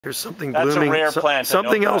There's something That's blooming. a rare plant.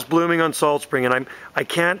 Something else blooming on Salt Spring, and I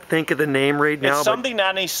can't think of the name right now. It's something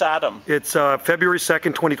nanisatum. It's February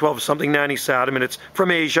 2nd, 2012. Something nanisatum, and it's from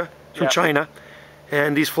Asia, from China.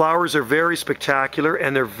 And these flowers are very spectacular,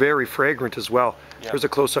 and they're very fragrant as well. Yep. There's a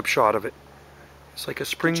close-up shot of it. It's like a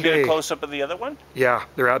spring day. Did you get a close-up of the other one? Yeah,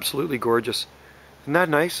 they're absolutely gorgeous. Isn't that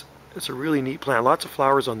nice? It's a really neat plant. Lots of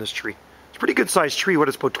flowers on this tree. It's a pretty good-sized tree. What,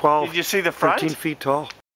 it's about 12, Did you see the front? 13 feet tall.